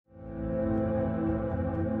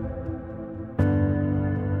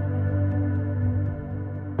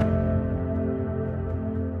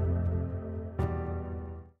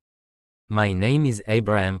My name is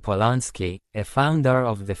Abraham Polonsky, a founder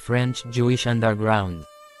of the French Jewish Underground.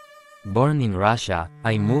 Born in Russia,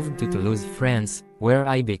 I moved to Toulouse, France, where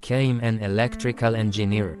I became an electrical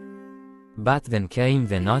engineer. But then came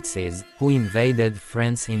the Nazis, who invaded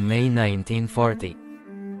France in May 1940.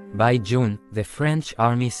 By June, the French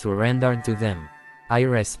army surrendered to them. I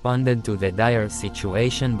responded to the dire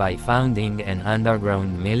situation by founding an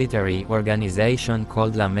underground military organization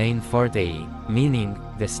called La Main Forte, meaning,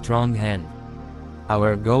 the strong hand.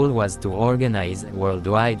 Our goal was to organize a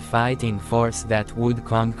worldwide fighting force that would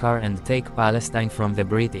conquer and take Palestine from the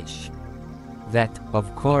British. That,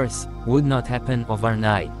 of course, would not happen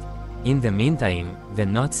overnight. In the meantime, the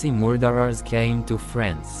Nazi murderers came to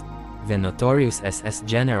France. The notorious SS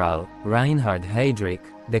general, Reinhard Heydrich,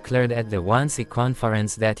 declared at the Wannsee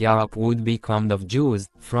Conference that Europe would be combed of Jews,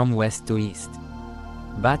 from west to east.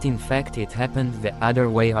 But in fact it happened the other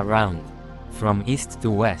way around. From east to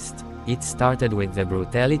west. It started with the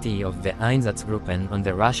brutality of the Einsatzgruppen on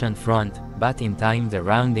the Russian front, but in time the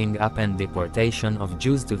rounding up and deportation of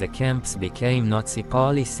Jews to the camps became Nazi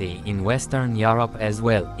policy in Western Europe as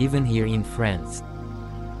well, even here in France.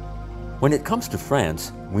 When it comes to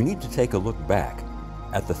France, we need to take a look back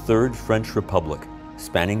at the Third French Republic,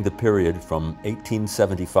 spanning the period from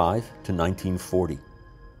 1875 to 1940.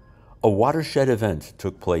 A watershed event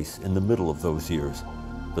took place in the middle of those years,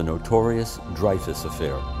 the notorious Dreyfus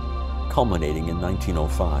Affair, culminating in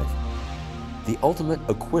 1905. The ultimate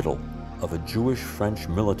acquittal of a Jewish French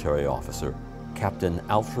military officer, Captain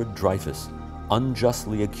Alfred Dreyfus,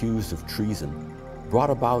 unjustly accused of treason, brought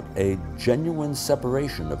about a genuine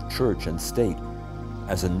separation of church and state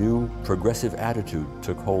as a new progressive attitude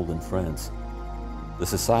took hold in France. The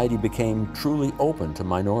society became truly open to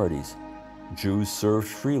minorities. Jews served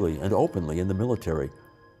freely and openly in the military,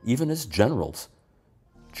 even as generals.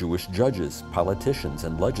 Jewish judges, politicians,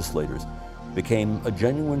 and legislators became a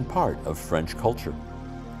genuine part of French culture.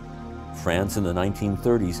 France in the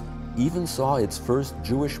 1930s even saw its first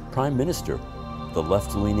Jewish prime minister, the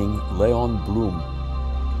left-leaning Léon Blum.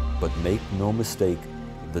 But make no mistake,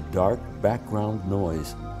 the dark background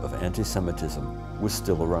noise of anti-Semitism was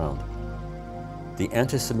still around. The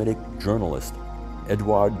anti-Semitic journalist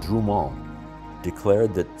Edouard Drumont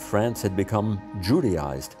declared that France had become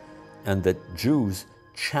Judaized and that Jews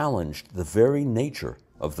challenged the very nature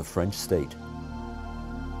of the French state.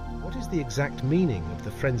 What is the exact meaning of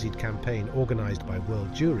the frenzied campaign organized by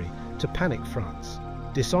World Jewry to panic France,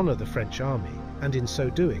 dishonor the French army, and in so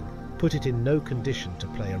doing, put it in no condition to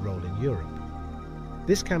play a role in Europe?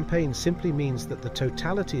 This campaign simply means that the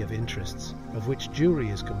totality of interests of which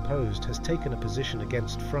Jewry is composed has taken a position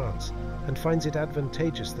against France and finds it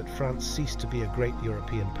advantageous that France cease to be a great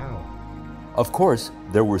European power. Of course,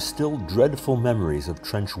 there were still dreadful memories of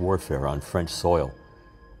trench warfare on French soil,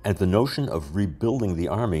 and the notion of rebuilding the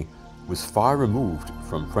army was far removed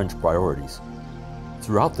from French priorities.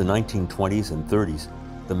 Throughout the 1920s and 30s,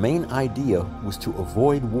 the main idea was to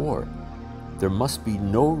avoid war. There must be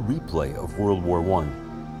no replay of World War I.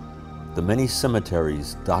 The many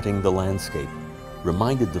cemeteries dotting the landscape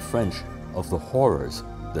reminded the French of the horrors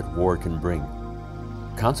that war can bring.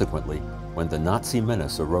 Consequently, when the Nazi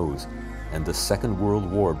menace arose and the Second World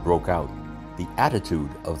War broke out, the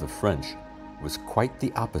attitude of the French was quite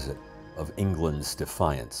the opposite of England's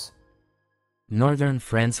defiance. Northern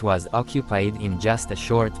France was occupied in just a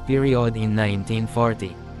short period in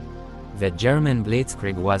 1940. The German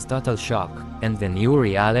blitzkrieg was total shock, and the new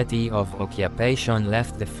reality of occupation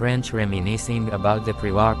left the French reminiscing about the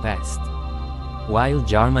pre-war past. While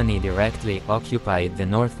Germany directly occupied the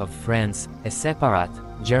north of France, a separate,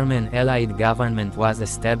 German allied government was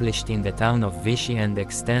established in the town of Vichy and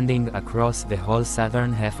extending across the whole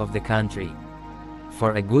southern half of the country.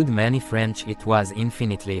 For a good many French it was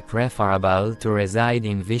infinitely preferable to reside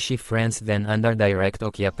in Vichy France than under direct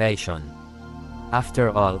occupation. After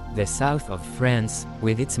all, the south of France,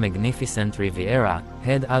 with its magnificent Riviera,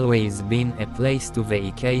 had always been a place to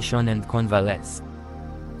vacation and convalesce.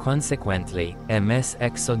 Consequently, a mass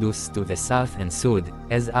exodus to the south ensued,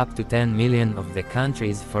 as up to 10 million of the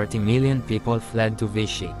country's 40 million people fled to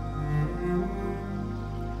Vichy.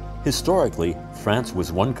 Historically, France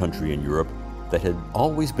was one country in Europe that had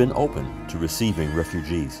always been open to receiving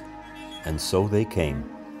refugees. And so they came.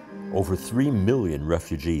 Over 3 million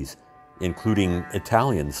refugees, including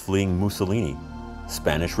Italians fleeing Mussolini,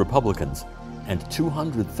 Spanish Republicans, and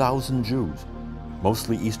 200,000 Jews,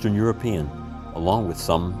 mostly Eastern European, along with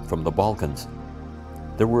some from the Balkans.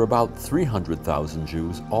 There were about 300,000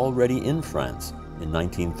 Jews already in France in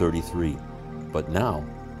 1933, but now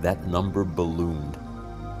that number ballooned.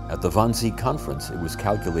 At the Wannsee Conference, it was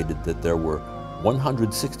calculated that there were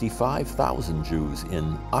 165,000 Jews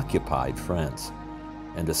in occupied France,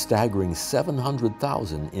 and a staggering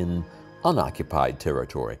 700,000 in unoccupied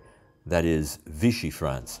territory, that is, Vichy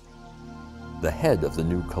France. The head of the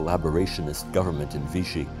new collaborationist government in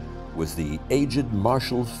Vichy was the aged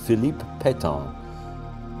Marshal Philippe Pétain,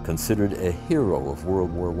 considered a hero of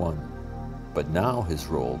World War I. But now his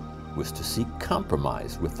role was to seek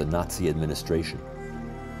compromise with the Nazi administration.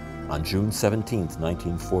 On June 17,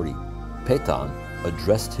 1940, Pétain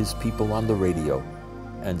addressed his people on the radio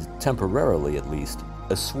and, temporarily at least,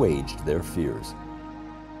 assuaged their fears.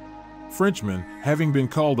 Frenchmen, having been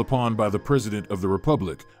called upon by the President of the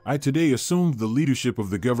Republic, I today assumed the leadership of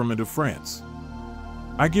the government of France.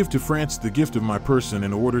 I give to France the gift of my person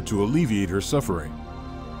in order to alleviate her suffering.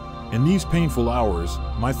 In these painful hours,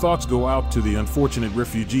 my thoughts go out to the unfortunate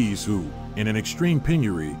refugees who, in an extreme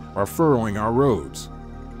penury, are furrowing our roads.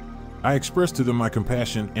 I express to them my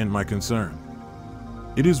compassion and my concern.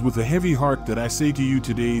 It is with a heavy heart that I say to you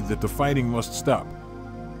today that the fighting must stop.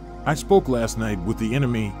 I spoke last night with the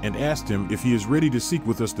enemy and asked him if he is ready to seek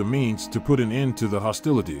with us the means to put an end to the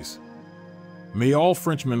hostilities. May all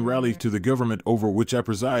Frenchmen rally to the government over which I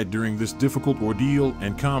preside during this difficult ordeal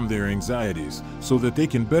and calm their anxieties, so that they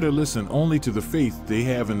can better listen only to the faith they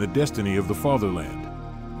have in the destiny of the fatherland.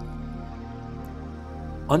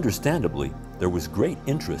 Understandably, there was great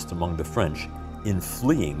interest among the French in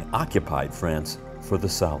fleeing occupied France for the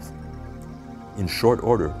south. In short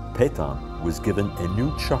order, Pétain was given a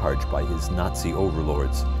new charge by his Nazi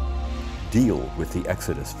overlords: deal with the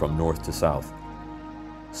exodus from north to south.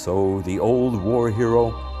 So the old war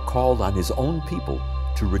hero called on his own people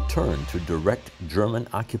to return to direct German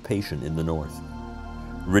occupation in the north.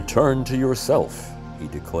 "Return to yourself," he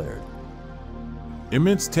declared.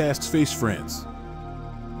 Immense tasks face France.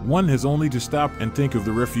 One has only to stop and think of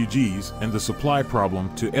the refugees and the supply problem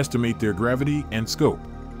to estimate their gravity and scope.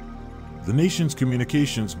 The nation's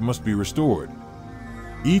communications must be restored.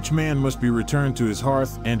 Each man must be returned to his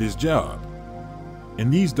hearth and his job. In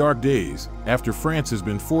these dark days, after France has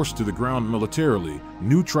been forced to the ground militarily,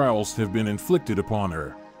 new trials have been inflicted upon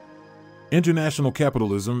her. International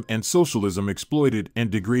capitalism and socialism exploited and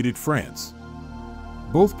degraded France.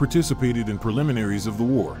 Both participated in preliminaries of the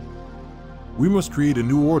war. We must create a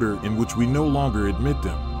new order in which we no longer admit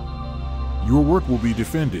them. Your work will be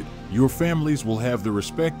defended. Your families will have the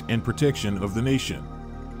respect and protection of the nation.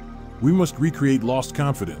 We must recreate lost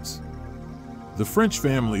confidence. The French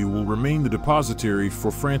family will remain the depositary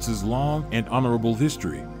for France's long and honorable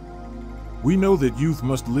history. We know that youth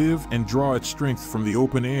must live and draw its strength from the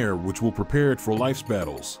open air, which will prepare it for life's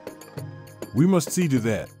battles. We must see to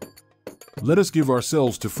that. Let us give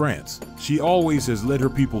ourselves to France. She always has led her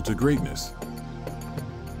people to greatness.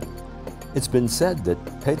 It's been said that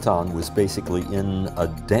Pétain was basically in a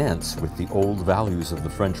dance with the old values of the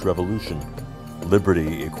French Revolution: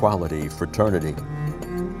 liberty, equality, fraternity.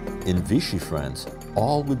 In Vichy France,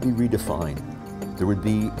 all would be redefined. There would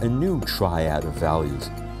be a new triad of values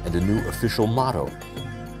and a new official motto: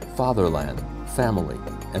 fatherland, family,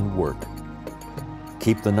 and work.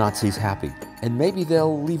 Keep the Nazis happy, and maybe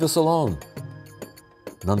they'll leave us alone.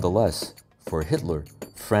 Nonetheless, for Hitler,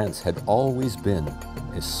 France had always been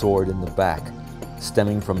his sword in the back,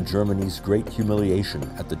 stemming from Germany's great humiliation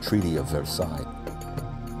at the Treaty of Versailles.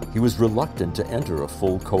 He was reluctant to enter a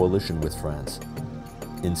full coalition with France.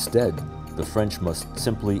 Instead, the French must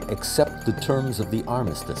simply accept the terms of the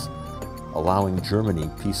armistice, allowing Germany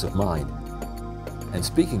peace of mind. And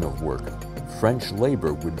speaking of work, French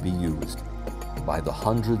labor would be used. By the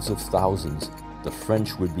hundreds of thousands, the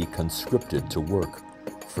French would be conscripted to work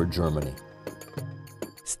for Germany.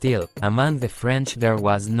 Still, among the French there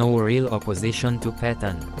was no real opposition to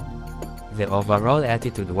Pétain. The overall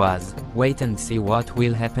attitude was, wait and see what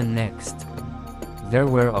will happen next. There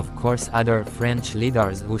were of course other French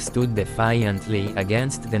leaders who stood defiantly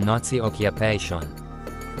against the Nazi occupation.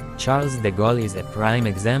 Charles de Gaulle is a prime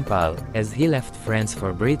example, as he left France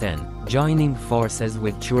for Britain, joining forces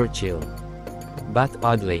with Churchill. But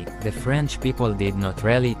oddly, the French people did not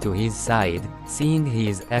rally to his side, seeing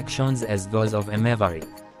his actions as those of a maverick.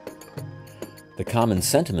 The common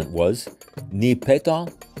sentiment was, ni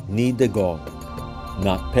Pétain, ni de Gaulle.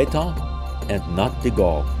 Not Pétain, and not de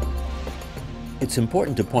Gaulle. It's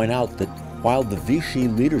important to point out that while the Vichy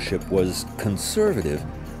leadership was conservative,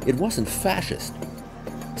 it wasn't fascist.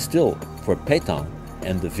 Still, for Pétain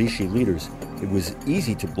and the Vichy leaders, it was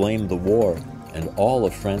easy to blame the war and all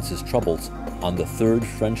of France's troubles on the Third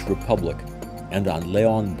French Republic and on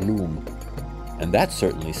Léon Blum, and that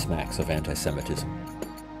certainly smacks of anti-Semitism.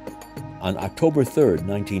 On October 3,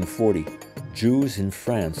 1940, Jews in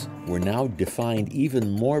France were now defined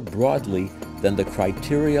even more broadly than the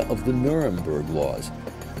criteria of the Nuremberg laws,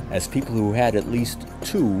 as people who had at least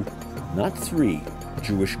 2, not 3,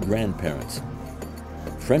 Jewish grandparents.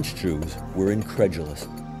 French Jews were incredulous.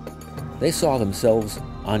 They saw themselves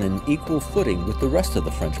on an equal footing with the rest of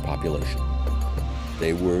the French population.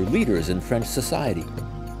 They were leaders in French society.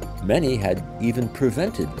 Many had even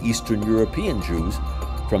prevented Eastern European Jews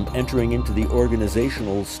from entering into the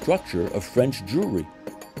organizational structure of French Jewry.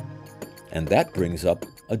 And that brings up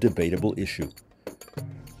a debatable issue.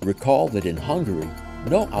 Recall that in Hungary,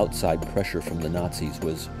 no outside pressure from the Nazis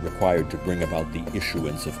was required to bring about the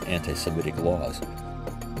issuance of anti-Semitic laws.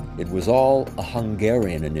 It was all a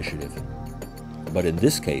Hungarian initiative. But in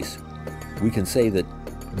this case, we can say that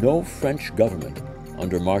no French government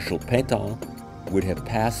under Marshal Pétain would have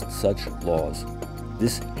passed such laws.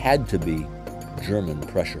 This had to be German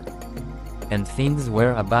pressure. And things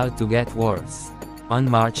were about to get worse. On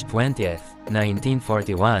March 20th,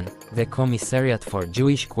 1941, the Commissariat for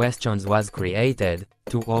Jewish Questions was created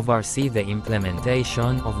to oversee the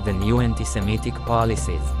implementation of the new anti-Semitic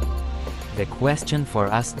policies. The question for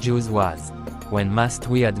us Jews was, when must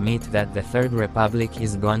we admit that the Third Republic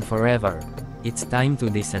is gone forever? It's time to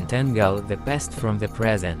disentangle the past from the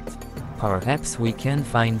present. Perhaps we can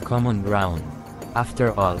find common ground.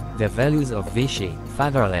 After all, the values of Vichy,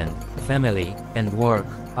 fatherland, family, and work,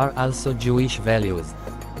 are also Jewish values.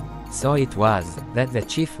 So it was that the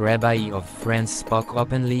chief rabbi of France spoke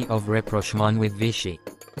openly of rapprochement with Vichy.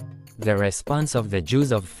 The response of the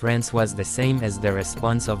Jews of France was the same as the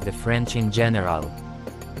response of the French in general.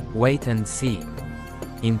 Wait and see.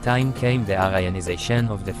 In time came the Aryanization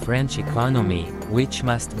of the French economy, which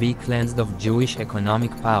must be cleansed of Jewish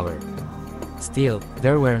economic power. Still,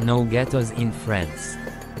 there were no ghettos in France.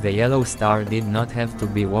 The yellow star did not have to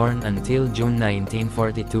be worn until June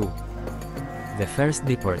 1942. The first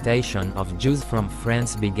deportation of Jews from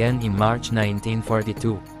France began in March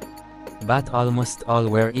 1942. But almost all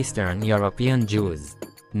were Eastern European Jews.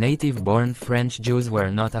 Native-born French Jews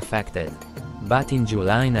were not affected. But in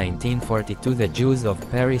July 1942 the Jews of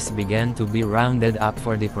Paris began to be rounded up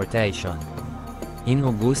for deportation. In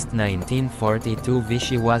August 1942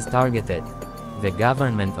 Vichy was targeted. The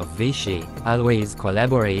government of Vichy, always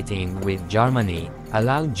collaborating with Germany,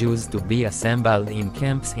 allowed Jews to be assembled in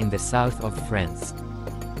camps in the south of France.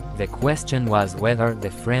 The question was whether the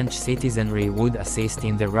French citizenry would assist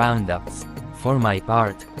in the roundups. For my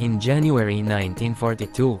part, in January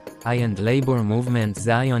 1942, I and labor movement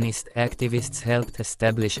Zionist activists helped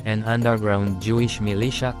establish an underground Jewish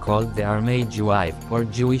militia called the Armee Juive, or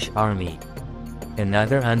Jewish Army.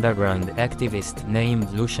 Another underground activist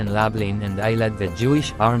named Lucien Lablin and I led the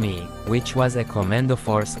Jewish Army, which was a commando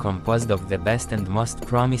force composed of the best and most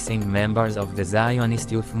promising members of the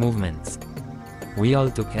Zionist youth movements. We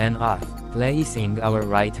all took an oath, placing our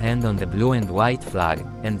right hand on the blue and white flag,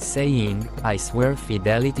 and saying, "I swear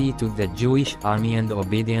fidelity to the Jewish Army and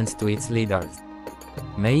obedience to its leaders.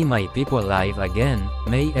 May my people live again,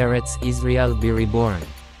 may Eretz Israel be reborn.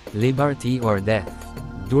 Liberty or death."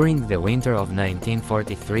 During the winter of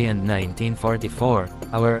 1943 and 1944,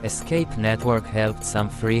 our escape network helped some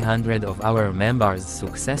 300 of our members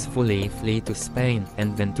successfully flee to Spain,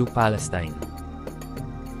 and then to Palestine.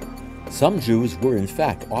 Some Jews were in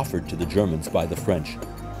fact offered to the Germans by the French,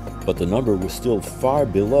 but the number was still far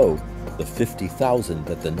below the 50,000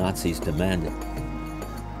 that the Nazis demanded.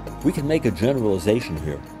 We can make a generalization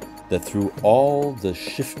here, that through all the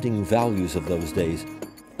shifting values of those days,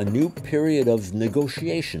 a new period of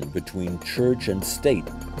negotiation between church and state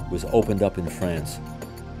was opened up in France,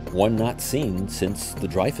 one not seen since the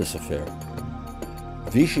Dreyfus affair.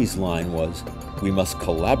 Vichy's line was, "We must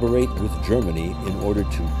collaborate with Germany in order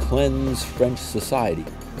to cleanse French society."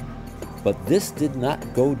 But this did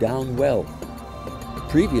not go down well.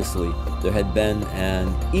 Previously, there had been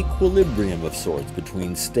an equilibrium of sorts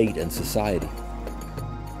between state and society.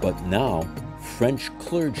 But now, French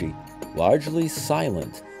clergy, largely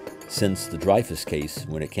silent since the Dreyfus case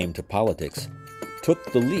when it came to politics,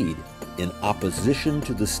 took the lead in opposition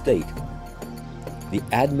to the state. The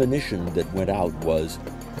admonition that went out was,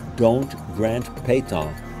 don't grant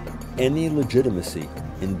Pétain any legitimacy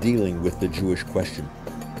in dealing with the Jewish question.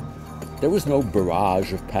 There was no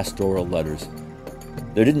barrage of pastoral letters.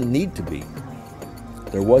 There didn't need to be.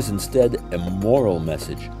 There was instead a moral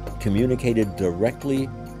message communicated directly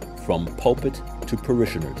from pulpit to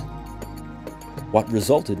parishioners. What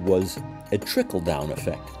resulted was a trickle-down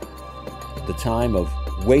effect. The time of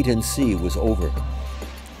wait and see was over.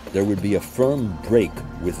 There would be a firm break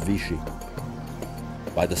with Vichy.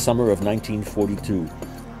 By the summer of 1942,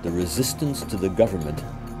 the resistance to the government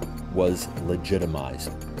was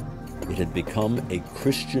legitimized. It had become a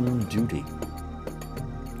Christian duty.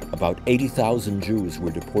 About 80,000 Jews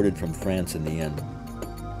were deported from France in the end.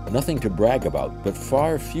 Nothing to brag about, but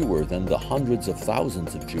far fewer than the hundreds of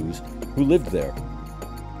thousands of Jews who lived there.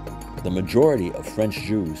 The majority of French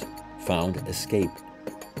Jews found escape.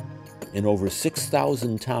 In over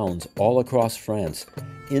 6,000 towns all across France,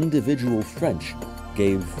 individual French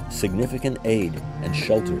gave significant aid and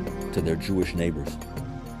shelter to their Jewish neighbors.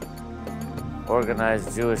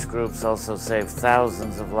 Organized Jewish groups also saved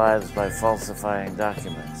thousands of lives by falsifying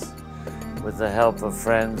documents. With the help of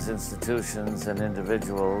friends, institutions, and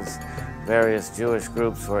individuals, various Jewish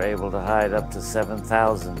groups were able to hide up to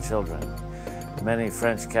 7,000 children. Many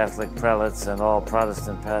French Catholic prelates and all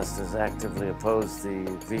Protestant pastors actively opposed the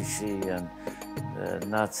Vichy and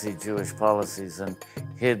Nazi Jewish policies and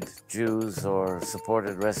hid Jews or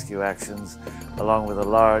supported rescue actions, along with a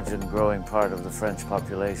large and growing part of the French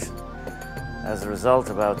population. As a result,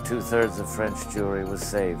 about 2/3 of French Jewry was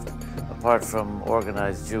saved. Apart from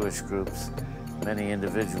organized Jewish groups, many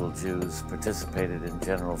individual Jews participated in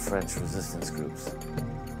general French resistance groups.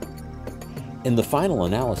 In the final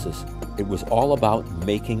analysis, it was all about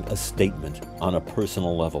making a statement on a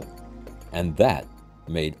personal level, and that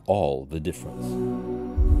made all the difference.